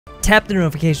tap the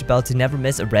notification bell to never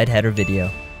miss a RedHatter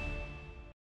video.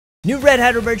 New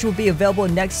RedHatter merch will be available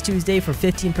next Tuesday for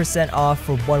 15% off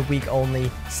for 1 week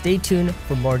only. Stay tuned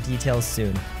for more details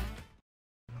soon.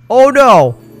 Oh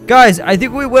no! Guys, I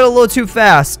think we went a little too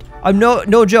fast.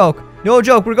 No joke. No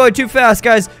joke. We're going too fast,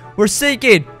 guys. We're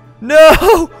sinking.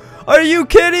 No! Are you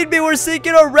kidding me? We're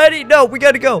sinking already. No, we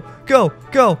gotta go. Go.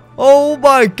 Oh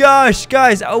my gosh,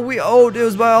 guys. It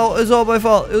was all my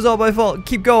fault. It was all my fault.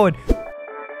 Keep going.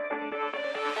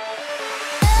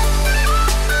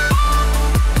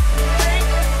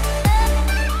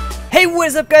 Hey, what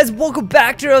is up, guys? Welcome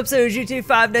back to another episode of GTA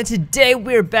 5. Now today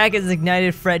we're back as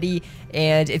Ignited Freddy,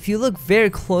 and if you look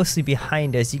very closely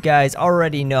behind us, you guys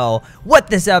already know what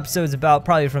this episode is about,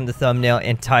 probably from the thumbnail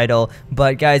and title.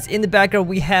 But guys, in the background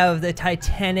we have the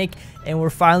Titanic, and we're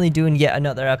finally doing yet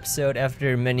another episode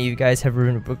after many of you guys have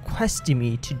been requesting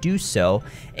me to do so.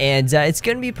 And it's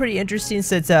gonna be pretty interesting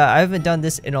since I haven't done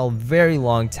this in a very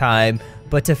long time.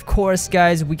 But of course,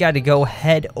 guys, we got to go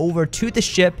head over to the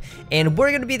ship, and we're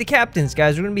going to be the captains,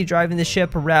 guys. We're going to be driving the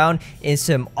ship around in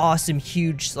some awesome,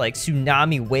 huge, like,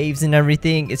 tsunami waves and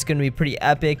everything. It's going to be pretty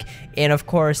epic, and of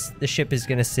course, the ship is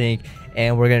going to sink,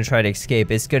 and we're going to try to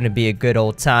escape. It's going to be a good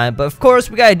old time, but of course,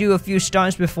 we got to do a few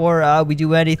stunts before we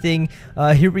do anything.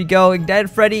 Here we go. Ignited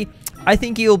Freddy. I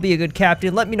think he will be a good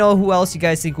captain. Let me know who else you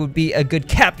guys think would be a good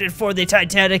captain for the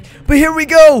Titanic. But here we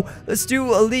go. Let's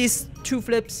do at least 2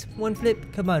 flips, 1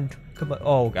 flip. Come on.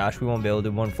 Oh gosh, we won't be able to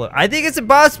do 1 flip. I think it's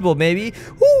impossible, maybe.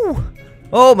 Woo!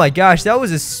 Oh my gosh, that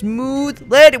was a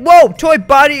smooth landing. Whoa, toy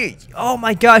body. Oh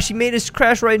my gosh, he made us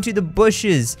crash right into the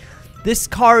bushes. This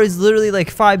car is literally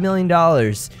like $5 million.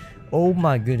 Oh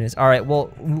my goodness. All right,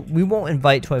 well, we won't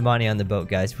invite Toy Bonnie on the boat,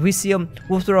 guys. If we see him,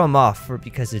 we'll throw him off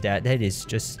because of that. That is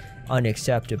just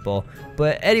unacceptable.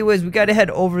 But anyways, we got to head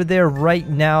over there right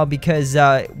now because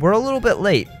we're a little bit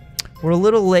late. We're a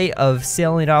little late of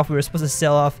sailing off. We were supposed to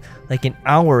sail off like an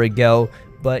hour ago,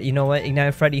 but you know what?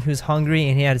 Ignited Freddy, who's hungry,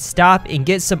 and he had to stop and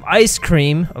get some ice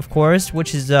cream, of course,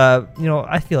 which is, you know,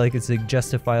 I feel like it's a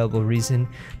justifiable reason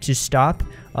to stop.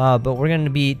 But we're going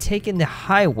to be taking the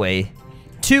highway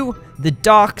to the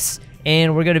docks,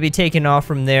 and we're going to be taking off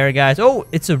from there, guys. Oh,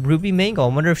 it's a Ruby Mango. I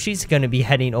wonder if she's going to be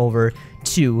heading over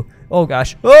to, oh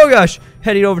gosh,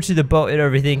 heading over to the boat and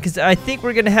everything, because I think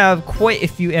we're going to have quite a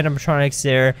few animatronics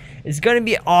there. It's going to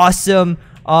be awesome.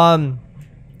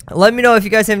 Let me know if you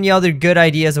guys have any other good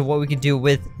ideas of what we could do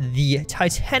with the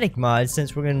Titanic mod,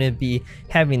 since we're going to be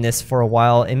having this for a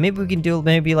while, and maybe we can do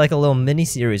maybe like a little mini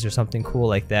series or something cool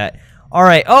like that.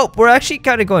 Alright, oh, we're actually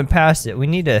kind of going past it. We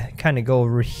need to kind of go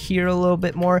over here a little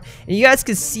bit more. And you guys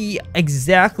can see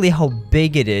exactly how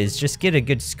big it is. Just get a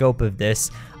good scope of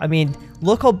this. I mean,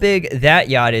 look how big that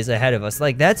yacht is ahead of us.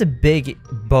 Like, that's a big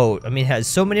boat. I mean, it has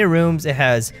so many rooms. It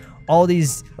has all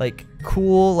these, like,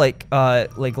 cool, like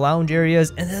lounge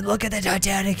areas. And then look at the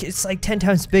Titanic. It's like 10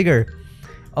 times bigger.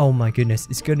 Oh my goodness.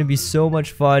 It's going to be so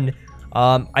much fun.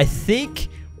 I think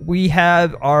we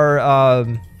have our,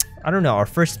 I don't know, our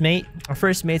first mate. Our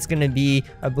first mate's gonna be,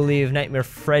 I believe, Nightmare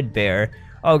Fredbear.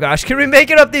 Oh gosh, can we make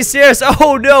it up these stairs?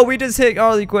 Oh no, we just hit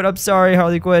Harley Quinn. I'm sorry,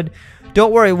 Harley Quinn.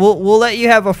 Don't worry, we'll let you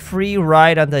have a free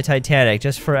ride on the Titanic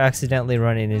just for accidentally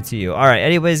running into you. All right,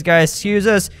 anyways, guys, excuse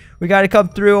us. We gotta come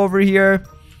through over here.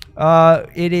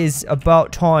 It is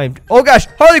about time. Oh gosh,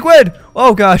 Harley Quinn!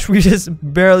 Oh gosh, we just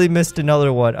barely missed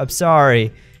another one. I'm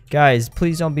sorry. Guys,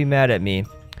 please don't be mad at me.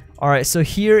 Alright, so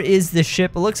here is the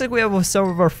ship. It looks like we have some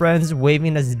of our friends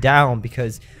waving us down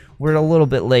because we're a little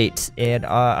bit late, and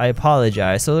I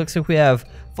apologize. So it looks like we have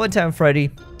Funtime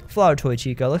Freddy, Flower Toy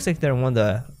Chica. It looks like they're in one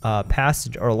of the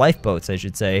passage or lifeboats, I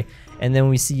should say. And then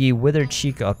we see Withered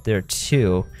Chica up there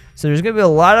too. So there's gonna be a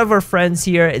lot of our friends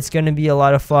here. It's gonna be a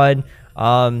lot of fun.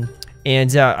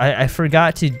 I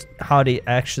forgot how to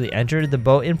actually enter the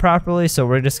boat in properly, so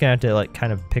we're just gonna have to like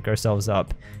kind of pick ourselves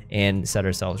up and set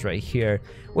ourselves right here,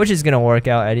 which is gonna work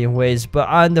out anyways. But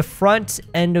on the front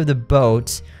end of the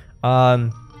boat,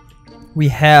 we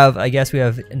have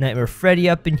Nightmare Freddy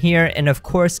up in here, and of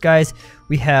course, guys,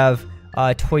 we have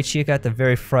Toy Chica at the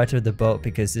very front of the boat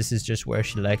because this is just where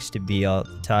she likes to be all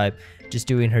the time, just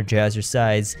doing her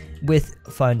jazzercise with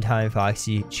Funtime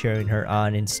Foxy cheering her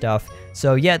on and stuff.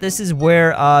 So yeah, this is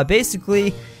where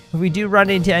basically, if we do run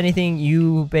into anything,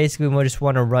 you basically will just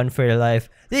want to run for your life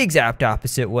the exact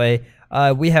opposite way.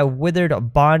 We have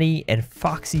Withered Bonnie and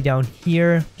Foxy down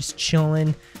here, just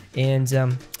chilling. And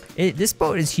this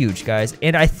boat is huge, guys.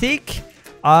 And I think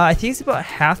it's about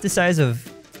half the size of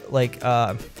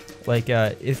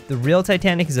if the real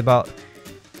Titanic is about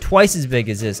twice as big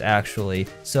as this, actually.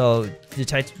 So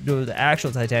the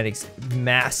actual Titanic's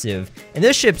massive, and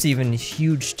this ship's even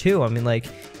huge too. I mean, like,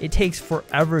 it takes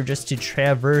forever just to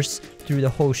traverse through the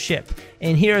whole ship.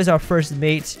 And here is our first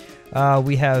mate.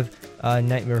 We have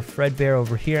Nightmare Fredbear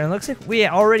over here, and it looks like we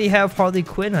already have Harley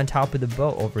Quinn on top of the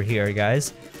boat over here,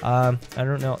 guys. I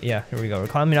don't know. Yeah, here we go. We're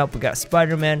climbing up. We got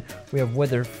Spider-Man. We have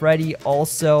Withered Freddy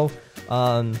also.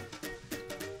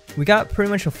 We got pretty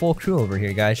much a full crew over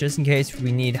here, guys, just in case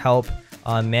we need help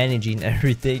managing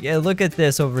everything. Yeah, look at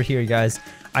this over here, guys.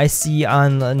 I see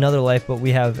on another lifeboat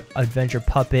we have Adventure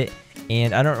Puppet,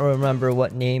 and I don't remember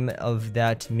what name of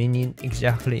that minion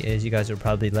exactly is. You guys will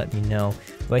probably let me know,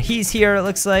 but he's here, it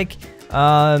looks like.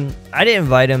 I didn't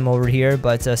invite him over here,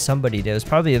 but somebody did. It was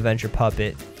probably Adventure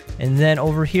Puppet. And then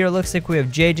over here it looks like we have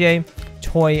JJ,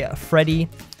 Toy Freddy,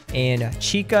 and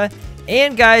Chica.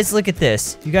 And guys, look at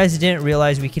this. You guys didn't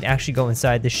realize we can actually go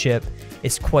inside the ship.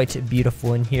 It's quite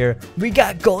beautiful in here. We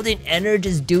got Golden Ender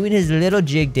just doing his little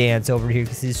jig dance over here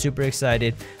because he's super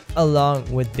excited,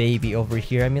 along with Baby over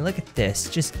here. I mean, look at this.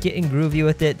 Just getting groovy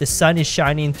with it. The sun is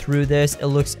shining through this. It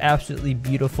looks absolutely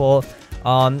beautiful.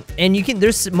 And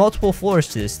there's multiple floors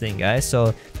to this thing, guys.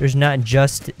 So there's not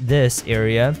just this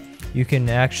area. You can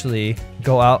actually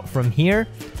go out from here,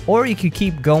 or you could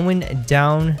keep going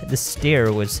down the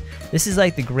stair, which this is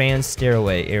like the grand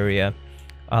stairway area.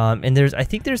 And I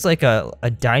think there's like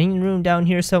a dining room down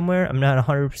here somewhere. I'm not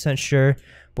 100% sure,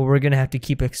 but we're gonna have to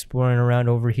keep exploring around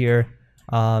over here.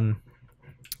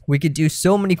 We could do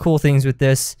so many cool things with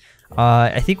this.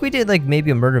 I think we did like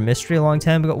maybe a murder mystery a long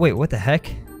time ago. Wait, what the heck?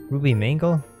 Ruby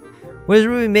Mangle? What is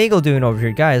Ruby Mangle doing over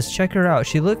here? Guys, check her out.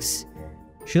 She looks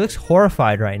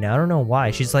horrified right now. I don't know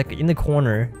why. She's like in the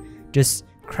corner, just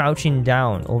crouching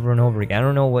down over and over again. I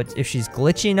don't know if she's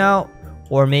glitching out,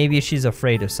 or maybe if she's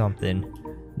afraid of something.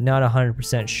 Not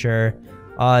 100% sure.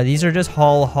 These are just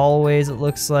hallways, it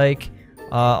looks like.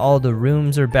 All the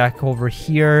rooms are back over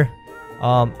here.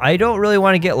 I don't really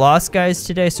want to get lost, guys,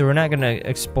 today, so we're not going to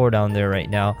explore down there right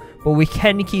now. But we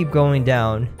can keep going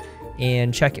down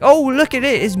and check. Oh, look at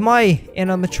it! It's my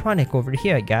animatronic over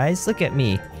here, guys. Look at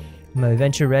me. My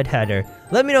Adventure RedHatter.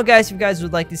 Let me know, guys, if you guys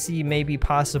would like to see maybe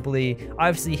possibly,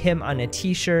 obviously him on a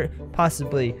t-shirt,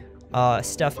 possibly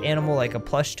stuffed animal like a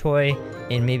plush toy,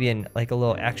 and maybe like a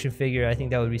little action figure. I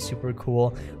think that would be super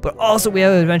cool. But also we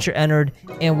have Adventure Entered,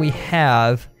 and we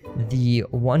have the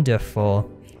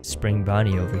wonderful Spring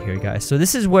Bonnie over here, guys. So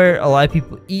this is where a lot of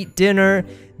people eat dinner.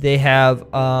 They have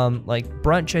like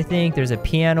brunch, I think. There's a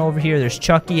piano over here. There's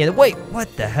Chucky, and wait,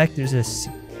 what the heck? There's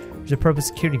a purple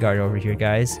security guard over here,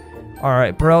 guys. All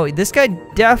right, bro. This guy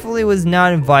definitely was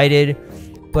not invited,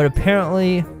 but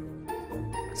apparently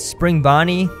Spring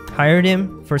Bonnie hired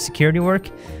him for security work.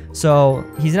 So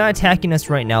he's not attacking us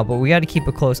right now, but we got to keep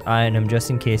a close eye on him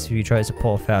just in case if he tries to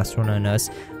pull a fast one on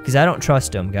us, because I don't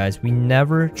trust him, guys. We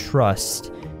never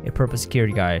trust a purple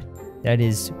security guard. That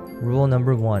is rule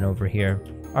number 1 over here.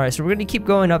 All right, so we're going to keep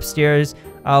going upstairs.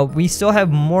 We still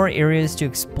have more areas to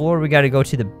explore. We got to go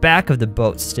to the back of the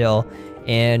boat still,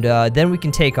 and then we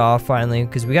can take off finally,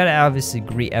 because we got to obviously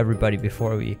greet everybody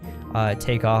before we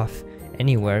take off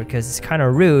anywhere, because it's kind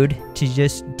of rude to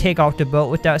just take off the boat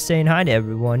without saying hi to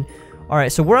everyone. All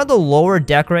right, so we're on the lower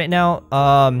deck right now.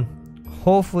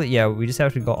 Hopefully, yeah, we just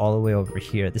have to go all the way over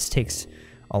here. This takes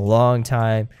a long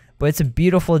time, but it's a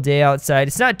beautiful day outside.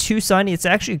 It's not too sunny. It's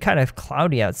actually kind of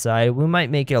cloudy outside. We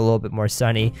might make it a little bit more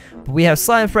sunny, but we have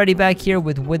Slime Freddy back here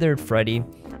with Withered Freddy.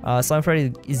 Slime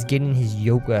Freddy is getting his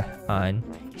yoga on.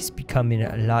 He's becoming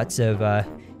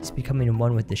he's becoming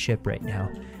one with the ship right now.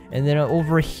 And then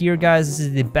over here, guys, this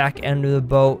is the back end of the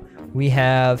boat. We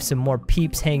have some more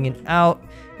peeps hanging out.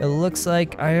 It looks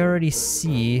like I already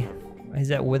see. Is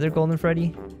that Wither Golden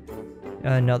Freddy?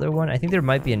 Another one? I think there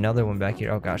might be another one back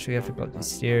here. Oh gosh, we have to go up these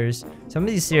stairs. Some of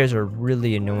these stairs are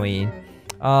really annoying.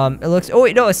 It looks. Oh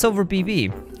wait, no, it's Silver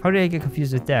BB. How did I get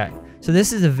confused with that? So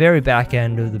this is the very back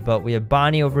end of the boat. We have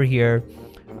Bonnie over here,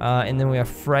 and then we have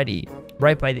Freddy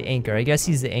right by the anchor. I guess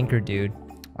he's the anchor dude.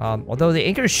 Although the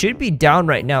anchor should be down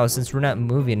right now since we're not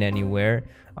moving anywhere.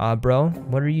 Bro,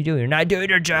 what are you doing? You're not doing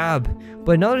your job.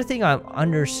 But another thing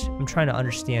I'm trying to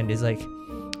understand is, like,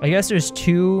 I guess there's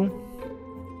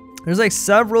like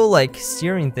several like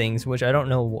steering things, which I don't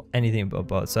know anything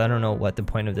about, so I don't know what the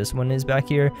point of this one is back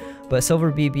here. But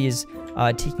Silver BB is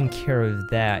taking care of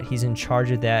that. He's in charge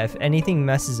of that. If anything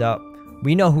messes up,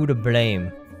 we know who to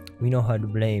blame. We know how to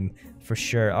blame for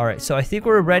sure. All right, so I think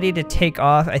we're ready to take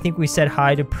off. I think we said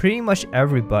hi to pretty much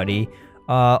everybody.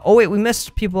 Oh wait, we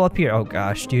missed people up here. Oh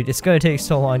gosh, dude, it's gonna take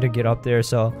so long to get up there,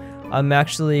 so I'm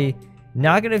actually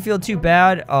not gonna feel too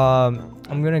bad.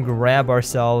 I'm gonna grab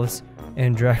ourselves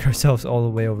and drag ourselves all the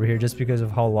way over here just because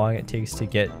of how long it takes to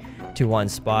get to one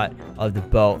spot of the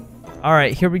boat. All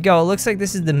right, here we go. It looks like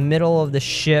this is the middle of the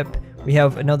ship. We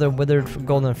have another withered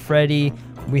golden Freddy.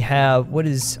 We have, I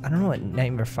don't know what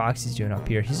Nightmare Fox is doing up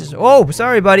here. He's just, oh,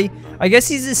 sorry, buddy. I guess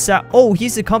he's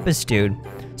he's the compass dude.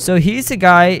 So he's the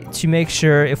guy to make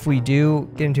sure if we do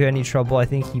get into any trouble. I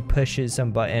think he pushes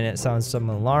some button and it sounds some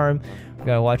alarm. We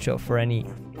gotta watch out for any,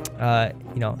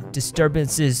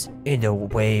 disturbances in the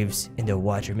waves, in the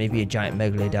water. Maybe a giant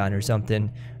megalodon or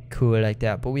something cool like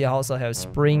that. But we also have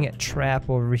Spring Trap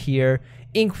over here,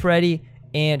 Ink Freddy,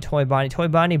 and Toy Bonnie. Toy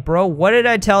Bonnie, bro, what did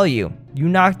I tell you? You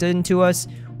knocked into us.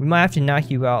 We might have to knock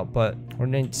you out, but we're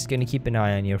just gonna keep an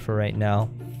eye on you for right now.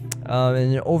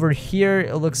 And then over here,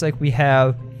 it looks like we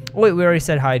have... Oh, wait, we already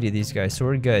said hi to these guys, so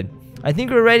we're good. I think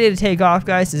we're ready to take off,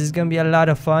 guys. This is gonna be a lot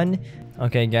of fun.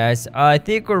 Okay, guys, I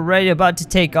think we're about to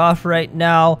take off right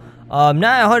now. I'm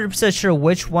not 100% sure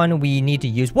which one we need to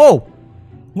use. Whoa!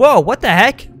 Whoa, what the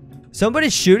heck?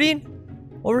 Somebody's shooting?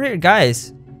 Over here,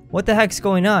 guys. What the heck's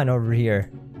going on over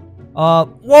here?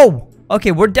 Whoa!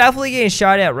 Okay, we're definitely getting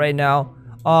shot at right now.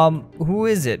 Who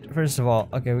is it? First of all,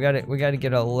 okay, we gotta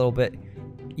get a little bit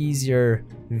easier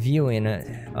viewing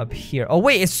up here. Oh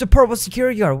wait, it's the purple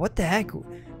security guard. What the heck?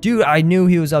 Dude, I knew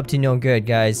he was up to no good,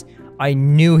 guys. I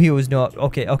knew he was no...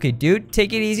 Okay, dude,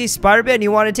 take it easy. Spider-Man,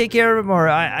 you want to take care of him, or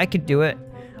I could do it?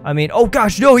 I mean, oh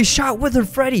gosh, no, he shot Withered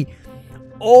Freddy.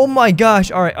 Oh my gosh.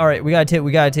 All right, we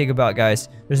gotta take him out, guys.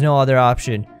 There's no other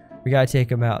option. We gotta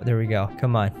take him out. There we go.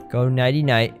 Come on, go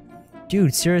nighty-night.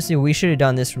 Dude, seriously, we should have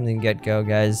done this from the get-go,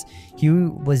 guys. He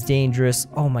was dangerous.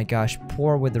 Oh my gosh,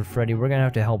 poor Withered Freddy. We're gonna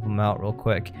have to help him out real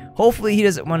quick. Hopefully, he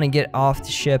doesn't want to get off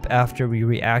the ship after we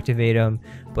reactivate him.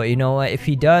 But you know what? If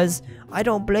he does, I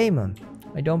don't blame him.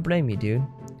 I don't blame you, dude.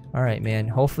 All right, man.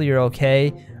 Hopefully, you're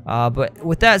okay. But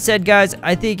with that said, guys,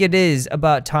 I think it is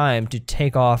about time to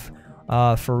take off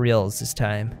for reals this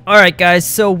time. Alright guys,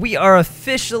 so we are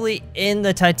officially in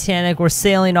the Titanic. We're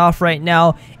sailing off right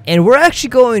now, and we're actually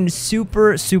going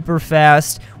super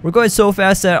fast. We're going so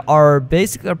fast that our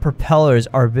propellers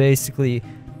are basically...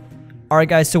 Alright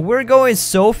guys, so we're going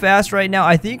so fast right now.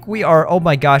 I think we are... Oh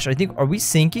my gosh, are we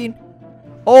sinking?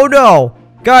 Oh no!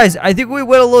 Guys, I think we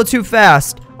went a little too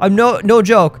fast. No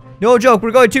joke. No joke,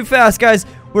 we're going too fast, guys.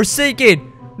 We're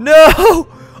sinking. No!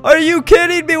 Are you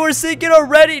kidding me? We're sinking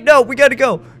already. No, we gotta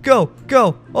go. Go.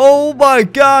 Oh my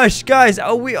gosh, guys. It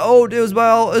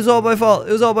was all my fault.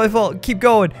 It was all my fault. Keep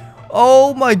going.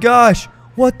 Oh my gosh.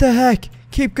 What the heck?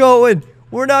 Keep going.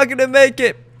 We're not gonna make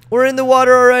it. We're in the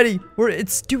water already.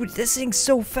 Dude, this thing's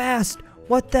so fast.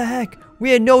 What the heck?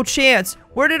 We had no chance.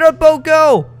 Where did our boat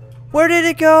go? Where did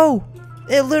it go?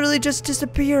 It literally just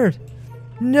disappeared.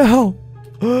 No.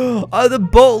 The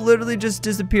boat literally just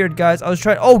disappeared, guys. I was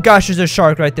trying... Oh gosh, there's a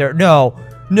shark right there. No.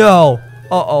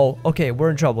 Uh-oh. Okay, we're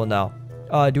in trouble now.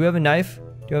 Do we have a knife?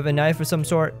 Do we have a knife of some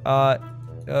sort?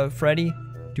 Freddy?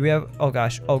 Do we have... Oh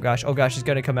gosh, it's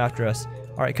gonna come after us.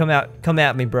 Alright, come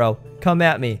at me, bro. Come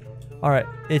at me. Alright,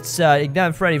 it's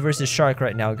Ignite Freddy versus Shark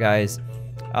right now, guys.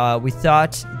 We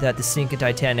thought that the sinking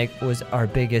Titanic was our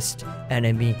biggest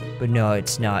enemy, but no,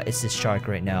 it's not. It's the shark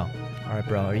right now. Alright,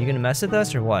 bro, are you gonna mess with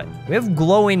us or what? We have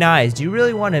glowing eyes. Do you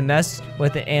really want to mess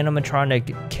with the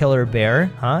animatronic killer bear,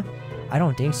 huh? I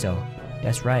don't think so.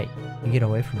 That's right. You get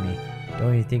away from me.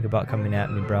 Don't even think about coming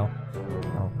at me, bro.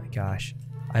 Oh my gosh.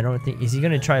 I don't think... Is he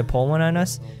gonna try to pull one on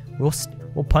us? We'll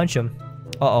punch him.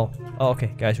 Uh-oh. Oh,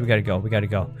 okay, guys, we gotta go.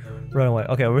 Run away.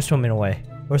 Okay, we're swimming away.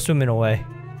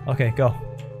 Okay, go.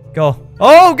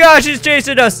 Oh gosh, he's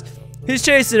chasing us.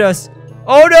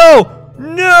 Oh no!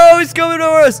 No, he's coming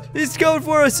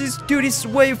for us. Dude, he's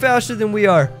way faster than we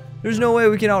are. There's no way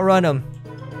we can outrun him.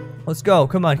 Let's go.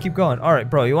 Come on, keep going. All right,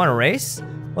 bro, you want to race?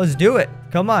 Let's do it.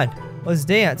 Come on, let's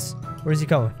dance. Where's he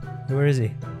going? Where is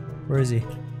he?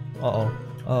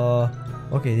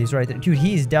 Okay, he's right there. Dude,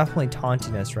 he's definitely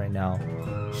taunting us right now.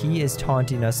 He is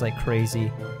taunting us like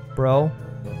crazy. Bro,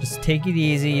 just take it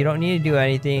easy. You don't need to do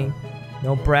anything.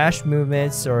 No brash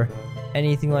movements or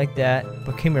anything like that.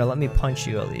 But come here, let me punch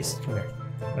you at least. Come here.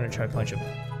 I'm gonna try to punch him.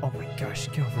 Oh my gosh,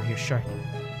 get over here, shark.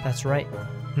 That's right.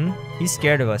 He's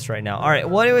scared of us right now. Alright,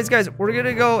 well anyways guys, we're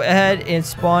gonna go ahead and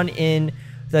spawn in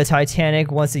the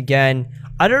Titanic once again.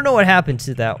 I don't know what happened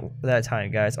to that time,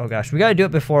 guys. Oh gosh, we gotta do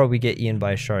it before we get eaten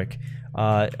by a shark.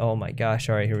 Oh my gosh.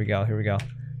 Alright, here we go.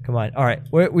 Come on. Alright,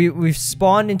 we've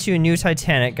spawned into a new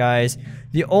Titanic, guys.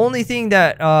 The only thing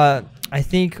that I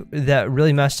think that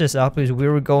really messed us up is we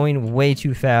were going way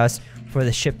too fast for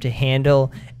the ship to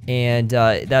handle, and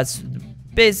that's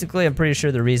basically, I'm pretty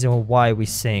sure, the reason why we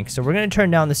sank. So we're going to turn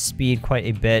down the speed quite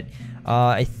a bit.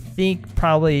 I think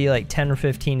probably like 10 or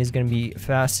 15 is going to be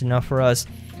fast enough for us,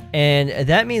 and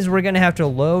that means we're going to have to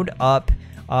load up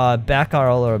back out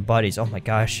all our buddies. Oh my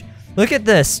gosh. Look at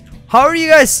this. How are you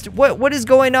guys? What is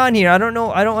going on here? I don't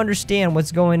know. I don't understand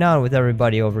what's going on with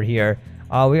everybody over here.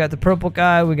 We got the purple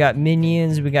guy. We got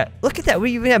minions. We got... Look at that.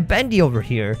 We even have Bendy over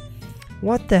here.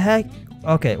 What the heck?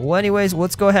 Okay. Well, anyways,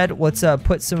 let's go ahead. Let's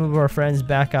put some of our friends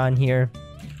back on here.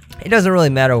 It doesn't really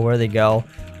matter where they go.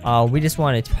 We just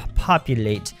want to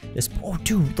populate this. Oh,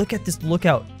 dude, look at this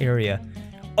lookout area.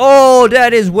 Oh,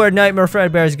 that is where Nightmare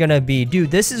Fredbear is gonna be.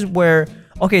 Dude, this is where...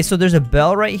 Okay, so there's a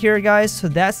bell right here, guys. So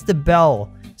that's the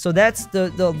bell. So that's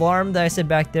the alarm that I said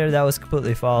back there. That was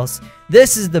completely false.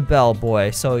 This is the bell,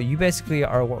 boy. So you basically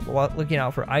are looking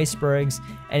out for icebergs,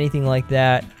 anything like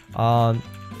that.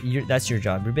 That's your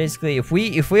job. You're basically, if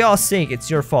we all sink, it's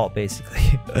your fault,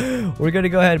 basically. We're gonna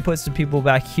go ahead and put some people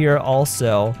back here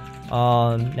also.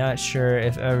 Not sure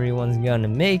if everyone's gonna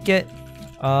make it.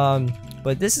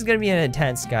 But this is gonna be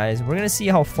intense, guys. We're gonna see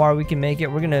how far we can make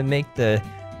it. We're gonna make the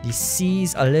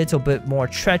seas a little bit more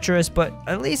treacherous, but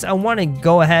at least I want to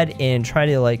go ahead and try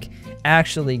to like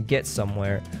actually get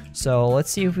somewhere. So let's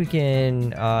see if we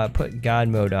can put God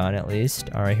mode on at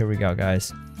least. All right, here we go,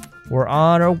 guys. We're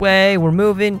on our way. We're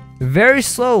moving very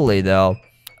slowly though,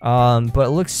 but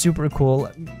it looks super cool.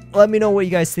 Let me know what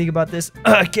you guys think about this.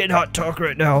 I cannot talk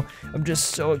right now. I'm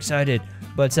just so excited.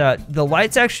 But the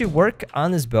lights actually work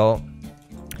on this boat,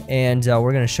 and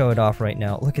we're gonna show it off right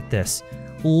now. Look at this.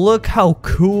 Look how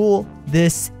cool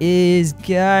this is,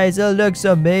 guys. It looks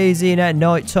amazing at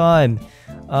nighttime.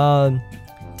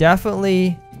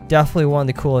 Definitely one of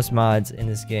the coolest mods in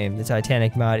this game. The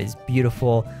Titanic mod is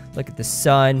beautiful. Look at the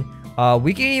sun.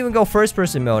 We can even go first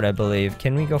person mode, I believe.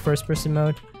 Can we go first person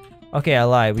mode? Okay, I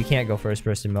lied. We can't go first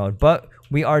person mode, but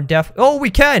we are oh, we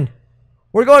can.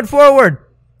 We're going forward.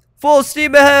 Full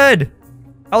steam ahead.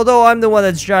 Although I'm the one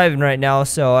that's driving right now,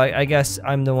 so I guess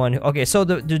I'm the one who... Okay, so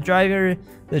the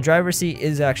driver's seat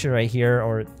is actually right here,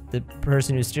 or the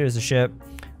person who steers the ship.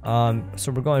 So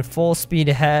we're going full speed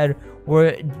ahead.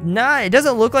 It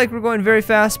doesn't look like we're going very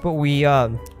fast, but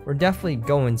we're definitely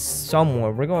going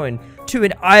somewhere. We're going to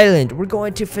an island. We're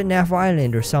going to FNAF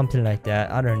Island or something like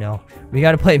that. I don't know. We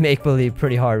gotta play make-believe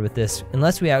pretty hard with this,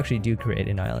 unless we actually do create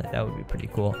an island. That would be pretty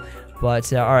cool.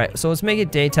 But alright, so let's make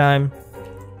it daytime.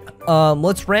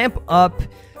 Let's ramp up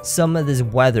some of this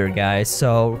weather, guys.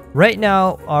 So right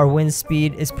now our wind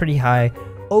speed is pretty high.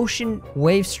 Ocean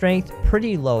wave strength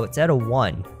pretty low. It's at a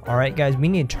 1. All right, guys, we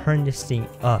need to turn this thing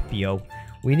up, yo.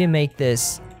 We need to make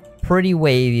this pretty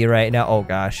wavy right now. Oh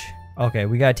gosh. Okay,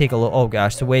 we gotta take a look. Oh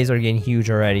gosh, the waves are getting huge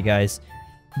already, guys.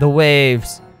 The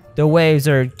waves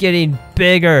are getting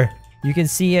bigger. You can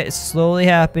see it slowly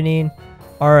happening.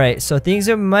 All right, so things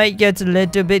might get a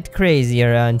little bit crazy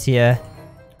around here.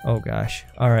 Oh gosh.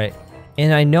 All right.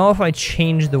 And I know if I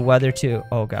change the weather to,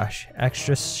 oh gosh,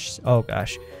 extra, oh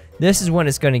gosh. This is when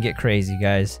it's going to get crazy,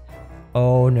 guys.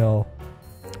 Oh no.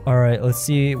 All right, let's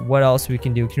see what else we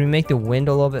can do. Can we make the wind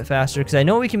a little bit faster? Because I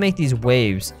know we can make these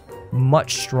waves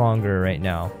much stronger right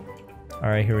now. All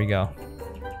right, here we go.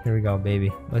 Here we go,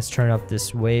 baby. Let's turn up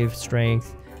this wave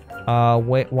strength.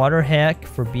 Water hack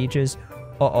for beaches.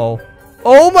 Uh-oh.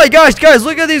 Oh my gosh, guys,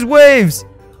 look at these waves.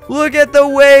 Look at the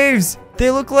waves. They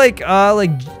look like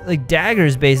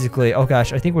daggers, basically. Oh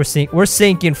gosh, I think we're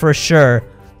sinking for sure.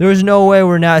 There's no way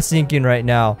we're not sinking right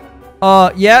now.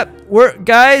 Yep,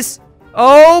 guys.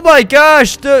 Oh my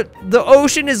gosh, the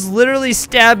ocean is literally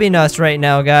stabbing us right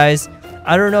now, guys.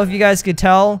 I don't know if you guys could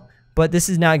tell, but this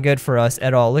is not good for us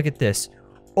at all. Look at this.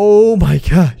 Oh my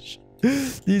gosh.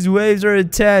 These waves are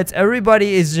intense.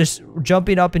 Everybody is just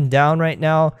jumping up and down right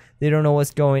now. They don't know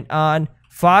what's going on.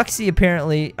 Foxy,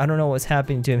 apparently, I don't know what's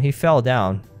happening to him. He fell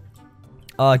down.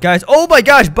 Guys, oh my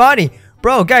gosh, Bonnie.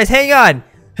 Bro, guys, hang on.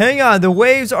 Hang on. The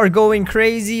waves are going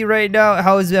crazy right now.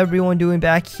 How is everyone doing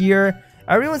back here?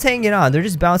 Everyone's hanging on. They're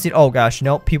just bouncing. Oh gosh,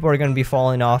 nope. People are going to be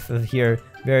falling off of here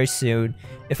very soon.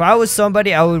 If I was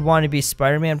somebody, I would want to be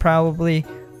Spider-Man probably.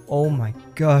 Oh my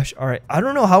gosh. All right. I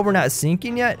don't know how we're not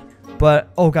sinking yet,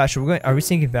 but oh gosh, are we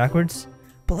sinking backwards?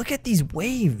 But look at these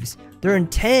waves. They're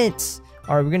intense.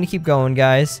 All right, we're going to keep going,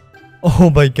 guys. Oh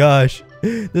my gosh.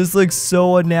 This looks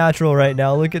so unnatural right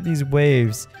now. Look at these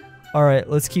waves. All right,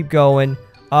 let's keep going.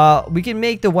 We can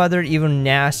make the weather even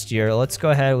nastier. Let's go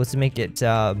ahead. Let's make it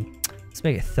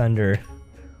thunder.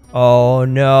 Oh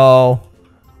no.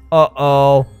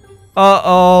 Uh-oh.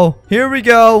 Uh-oh. Here we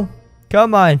go.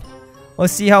 Come on.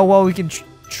 Let's see how well we can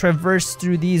traverse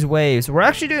through these waves. We're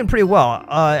actually doing pretty well.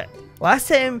 Last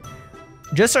time,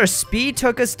 just our speed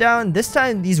took us down. This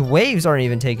time, these waves aren't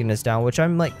even taking us down, which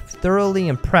I'm like thoroughly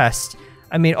impressed.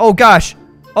 I mean, oh gosh.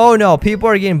 Oh no, people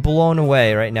are getting blown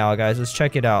away right now, guys. Let's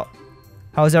check it out.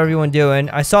 How's everyone doing?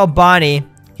 I saw Bonnie.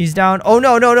 He's down. Oh,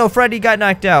 no, no, no. Freddy got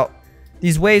knocked out.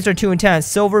 These waves are too intense.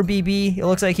 Silver BB. It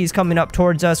looks like he's coming up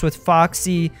towards us with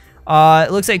Foxy.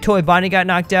 It looks like Toy Bonnie got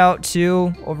knocked out,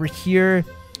 too. Over here.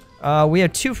 We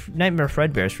have 2 Nightmare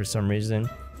Fredbears for some reason,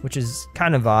 which is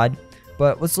kind of odd.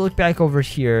 But let's look back over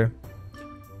here.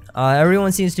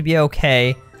 Everyone seems to be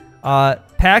okay.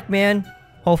 Pac-Man,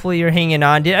 hopefully you're hanging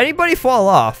on. Did anybody fall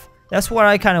off? That's what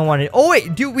I kind of wanted. Oh,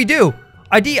 wait, we do.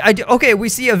 I do. Okay, we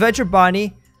see Adventure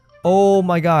Bonnie. Oh,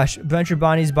 my gosh. Adventure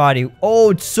Bonnie's body.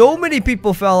 Oh, so many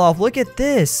people fell off. Look at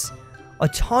this. A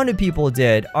ton of people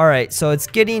did. All right, so it's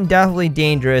getting definitely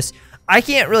dangerous. I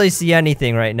can't really see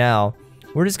anything right now.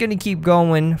 We're just going to keep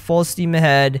going, full steam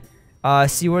ahead,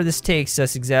 see where this takes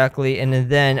us exactly, and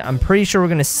then I'm pretty sure we're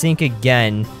going to sink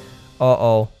again.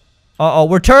 Uh-oh. Uh-oh,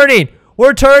 we're turning!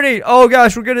 We're turning! Oh,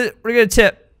 gosh, we're gonna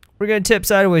tip. We're going to tip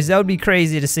sideways. That would be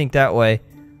crazy to sink that way.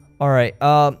 All right,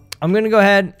 I'm going to go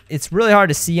ahead. It's really hard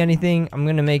to see anything. I'm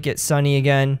going to make it sunny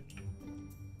again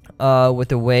with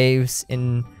the waves,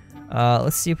 and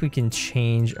let's see if we can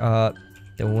change the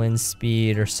wind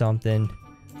speed or something.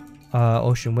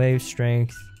 Ocean wave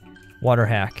strength, water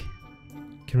hack.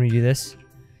 Can we do this?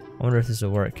 I wonder if this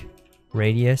will work.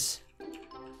 Radius.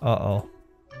 Uh-oh.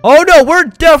 Oh no, we're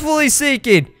definitely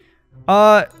sinking.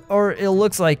 Or it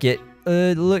looks like it.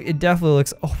 It definitely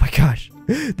looks. Oh my gosh,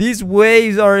 these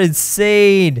waves are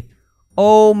insane.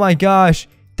 Oh my gosh,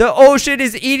 the ocean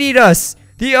is eating us.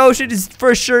 The ocean is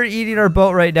for sure eating our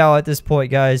boat right now at this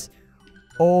point, guys.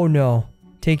 Oh no,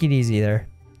 take it easy there.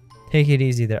 Take it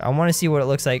easy there. I want to see what it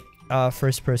looks like.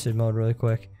 First person mode really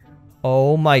quick.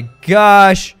 Oh my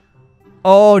gosh.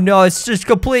 Oh no, it's just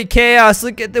complete chaos.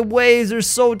 Look at the waves. They're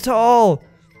so tall.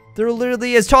 They're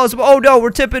literally as tall as... Oh no, we're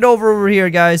tipping over here,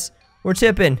 guys. We're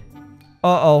tipping.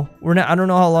 Uh-oh. I don't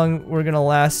know how long we're gonna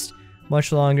last.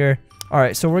 Much longer.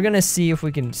 Alright, so we're gonna see if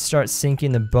we can start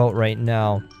sinking the boat right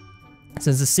now.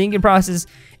 Since the sinking process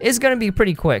is gonna be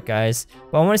pretty quick, guys.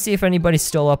 But I want to see if anybody's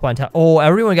still up on top. Oh,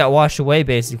 everyone got washed away,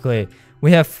 basically.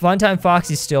 We have Funtime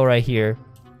Foxy still right here.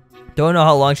 Don't know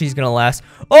how long she's gonna last.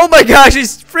 Oh my gosh,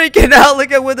 he's freaking out.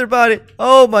 Look at Witherbody.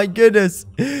 Oh my goodness.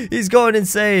 He's going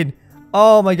insane.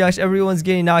 Oh my gosh, everyone's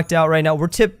getting knocked out right now.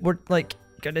 We're like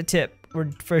gonna tip. We're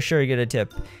for sure gonna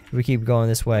tip if we keep going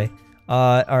this way.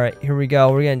 Alright, here we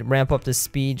go. We're gonna ramp up the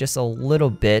speed just a little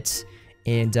bit.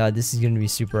 And this is gonna be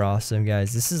super awesome,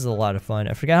 guys. This is a lot of fun.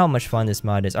 I forgot how much fun this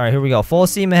mod is. Alright, here we go. Full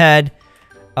steam ahead.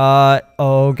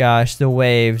 Oh gosh, the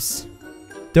waves.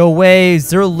 The waves,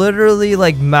 they're literally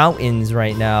like mountains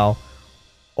right now.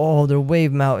 Oh, they're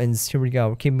wave mountains. Here we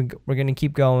go. We're gonna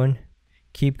keep going.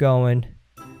 Keep going.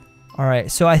 Alright,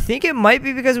 so I think it might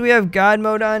be because we have God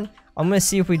mode on. I'm gonna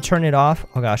see if we turn it off.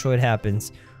 Oh gosh, what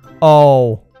happens?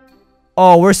 Oh.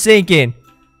 Oh, we're sinking.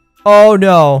 Oh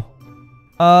no.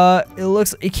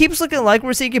 It keeps looking like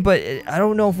we're sinking, but I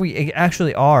don't know if we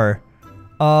actually are.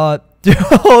 Oh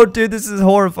dude, this is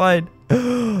horrifying.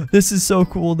 This is so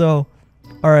cool though.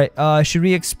 Alright, should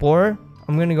we explore?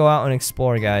 I'm gonna go out and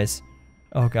explore, guys.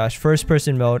 Oh gosh, first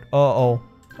person mode. Uh-oh.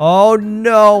 Oh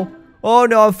no. Oh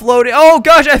no, I'm floating. Oh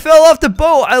gosh, I fell off the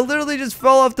boat. I literally just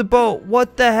fell off the boat.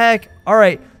 What the heck?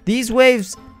 Alright, these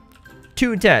waves,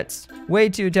 too intense. Way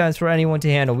too intense for anyone to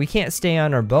handle. We can't stay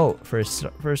on our boat, first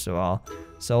of all.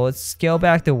 So let's scale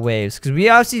back the waves. Because we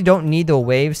obviously don't need the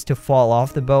waves to fall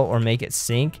off the boat or make it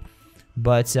sink.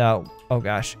 But, oh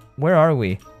gosh, where are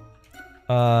we?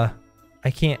 I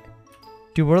can't.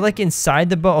 Dude, we're like inside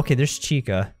the boat. Okay, there's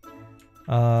Chica.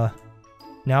 Now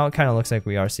it kind of looks like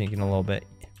we are sinking a little bit.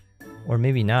 Or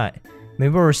maybe not.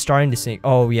 Maybe we're starting to sink.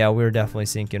 Oh yeah, we're definitely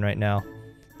sinking right now.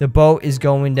 The boat is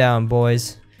going down,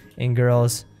 boys and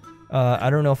girls.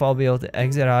 I don't know if I'll be able to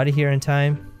exit out of here in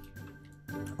time.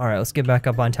 Alright, let's get back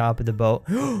up on top of the boat.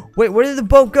 Wait, where did the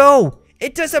boat go?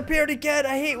 It disappeared again.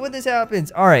 I hate when this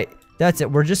happens. Alright, that's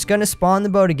it. We're just gonna spawn the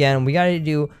boat again. We gotta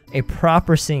do a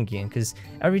proper sinking, because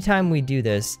every time we do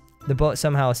this, the boat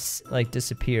somehow like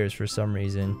disappears for some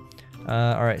reason.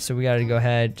 Alright, so we gotta go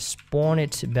ahead, spawn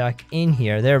it back in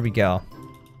here. There we go.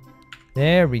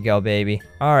 There we go, baby.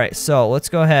 Alright, so let's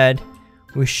go ahead.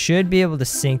 We should be able to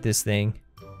sink this thing.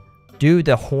 Dude,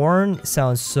 the horn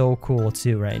sounds so cool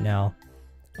too right now.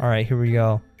 Alright, here we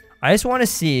go. I just want to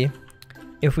see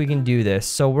if we can do this.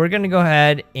 So we're gonna go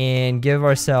ahead and give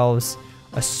ourselves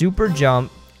a super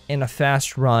jump and a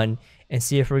fast run and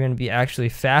see if we're gonna be actually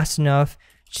fast enough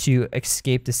to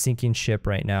escape the sinking ship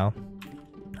right now.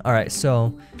 Alright,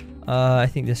 so I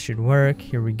think this should work.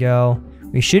 Here we go.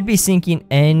 We should be sinking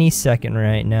any second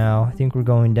right now. I think we're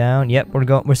going down. Yep,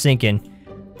 we're sinking.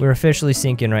 We're officially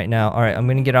sinking right now. Alright, I'm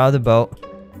gonna get out of the boat.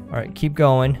 Alright, keep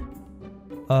going.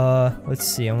 Let's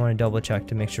see. I want to double check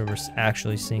to make sure we're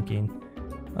actually sinking.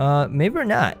 Maybe we're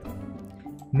not.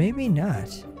 Maybe not.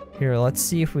 Here, let's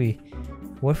see if we...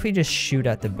 What if we just shoot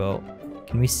at the boat?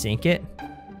 Can we sink it?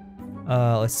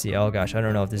 Let's see. Oh gosh, I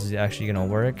don't know if this is actually gonna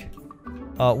work.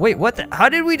 Wait, what the? How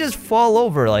did we just fall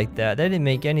over like that? That didn't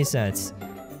make any sense.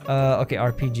 Okay,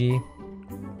 RPG.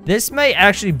 This might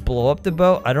actually blow up the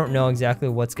boat. I don't know exactly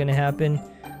what's gonna happen,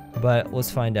 but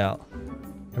let's find out.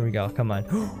 Here we go. Come on.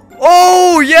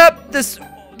 Oh, yep.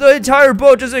 The entire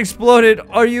boat just exploded.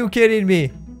 Are you kidding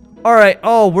me? All right.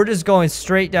 Oh, we're just going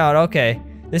straight down. Okay.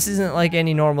 This isn't like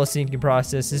any normal sinking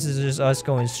process. This is just us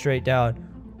going straight down.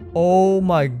 Oh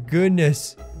my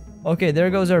goodness. Okay, there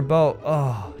goes our boat.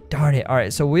 Oh, darn it. All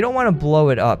right, so we don't want to blow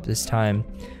it up this time.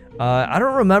 I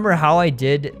don't remember how I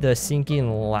did the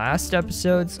sinking last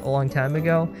episodes a long time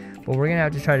ago, but we're gonna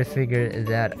have to try to figure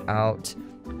that out,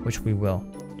 which we will.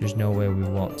 There's no way we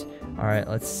won't. All right,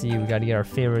 let's see. We got to get our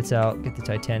favorites out, get the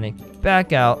Titanic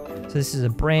back out. So this is a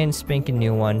brand spanking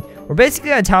new one. We're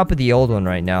basically on top of the old one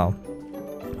right now.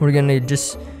 We're gonna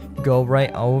just go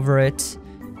right over it,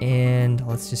 and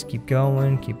let's just keep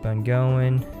going, keep on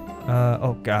going.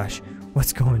 Oh gosh,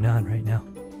 what's going on right now?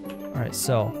 All right,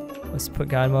 so let's put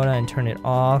God mode on and turn it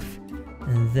off,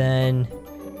 and then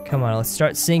come on, let's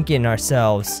start sinking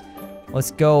ourselves.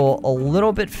 Let's go a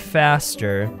little bit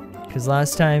faster, because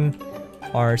last time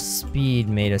our speed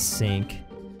made us sink.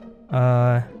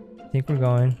 I think we're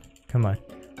going. Come on,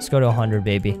 let's go to 100,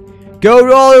 baby.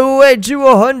 Go all the way to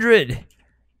 100.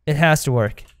 It has to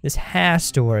work. This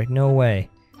has to work. No way.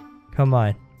 Come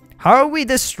on. How are we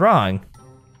this strong?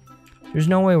 There's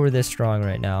no way we're this strong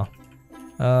right now.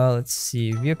 Let's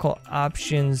see. Vehicle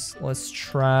options. Let's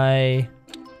try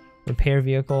repair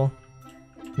vehicle.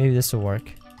 Maybe this will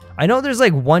work. I know there's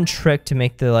like one trick to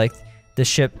make the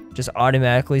ship just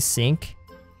automatically sink.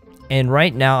 And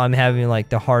right now I'm having like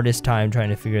the hardest time trying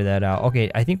to figure that out.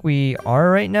 Okay, I think we are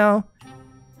right now.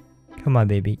 Come on,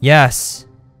 baby. Yes.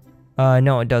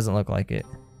 No, it doesn't look like it.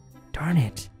 Darn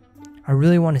it. I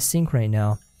really want to sink right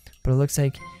now, but it looks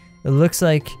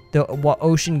like the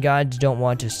ocean gods don't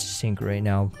want us to sink right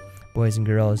now, boys and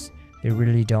girls. They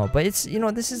really don't. But it's, you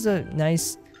know, this is a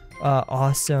nice,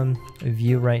 awesome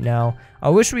view right now. I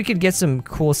wish we could get some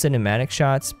cool cinematic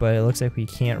shots, but it looks like we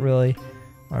can't really.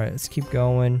 All right, let's keep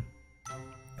going.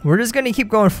 We're just gonna keep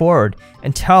going forward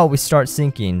until we start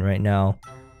sinking right now.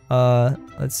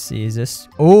 Let's see. Is this?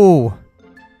 Oh.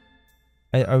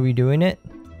 Are we doing it?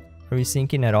 Are we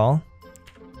sinking at all?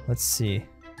 Let's see.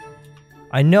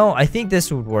 I think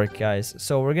this would work, guys.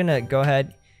 So we're gonna go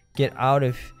ahead, get out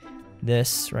of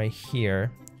this right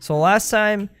here. So last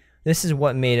time, this is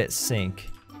what made it sink.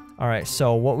 All right,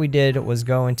 so what we did was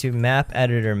go into map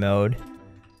editor mode,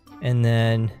 and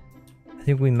then I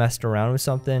think we messed around with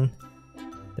something.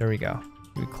 There we go.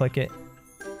 We click it.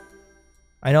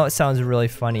 I know it sounds really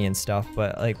funny and stuff,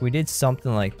 but like we did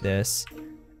something like this.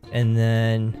 And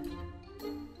then,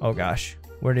 oh gosh,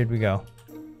 where did we go?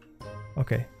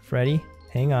 Okay, Freddy,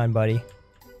 hang on, buddy.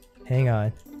 Hang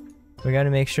on. We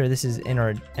gotta make sure this is in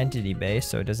our entity base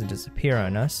so it doesn't disappear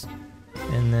on us.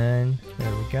 And then,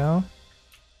 there we go.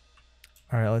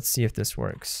 All right, let's see if this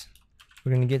works.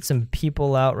 We're gonna get some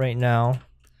people out right now.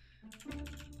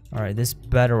 All right, this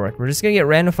better work. We're just gonna get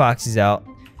random foxes out.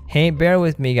 Hey, bear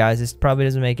with me, guys. This probably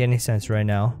doesn't make any sense right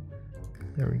now.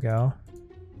 There we go.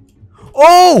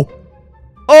 Oh!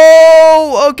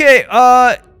 Oh, okay.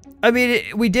 I mean,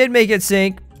 we did make it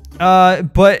sink.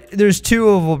 But there's two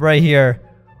of them right here.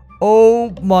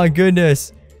 Oh my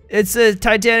goodness. It's a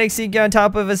Titanic sinking on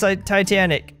top of a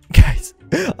Titanic. Guys,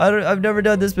 I've never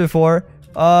done this before.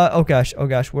 Oh gosh,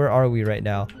 where are we right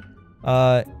now?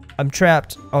 I'm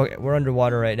trapped. Okay, we're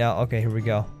underwater right now. Okay, here we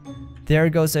go. There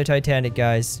goes the Titanic,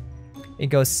 guys. It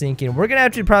goes sinking. We're gonna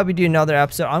have to probably do another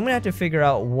episode. I'm gonna have to figure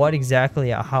out what exactly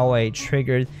how I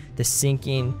triggered the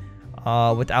sinking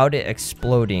without it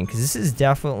exploding, because this is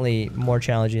definitely more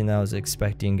challenging than I was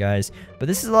expecting, guys. But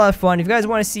this is a lot of fun. If you guys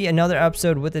want to see another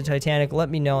episode with the Titanic, let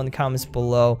me know in the comments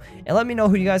below, and let me know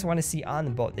who you guys want to see on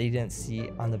the boat that you didn't see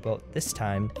on the boat this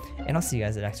time. And I'll see you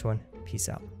guys in the next one. Peace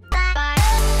out.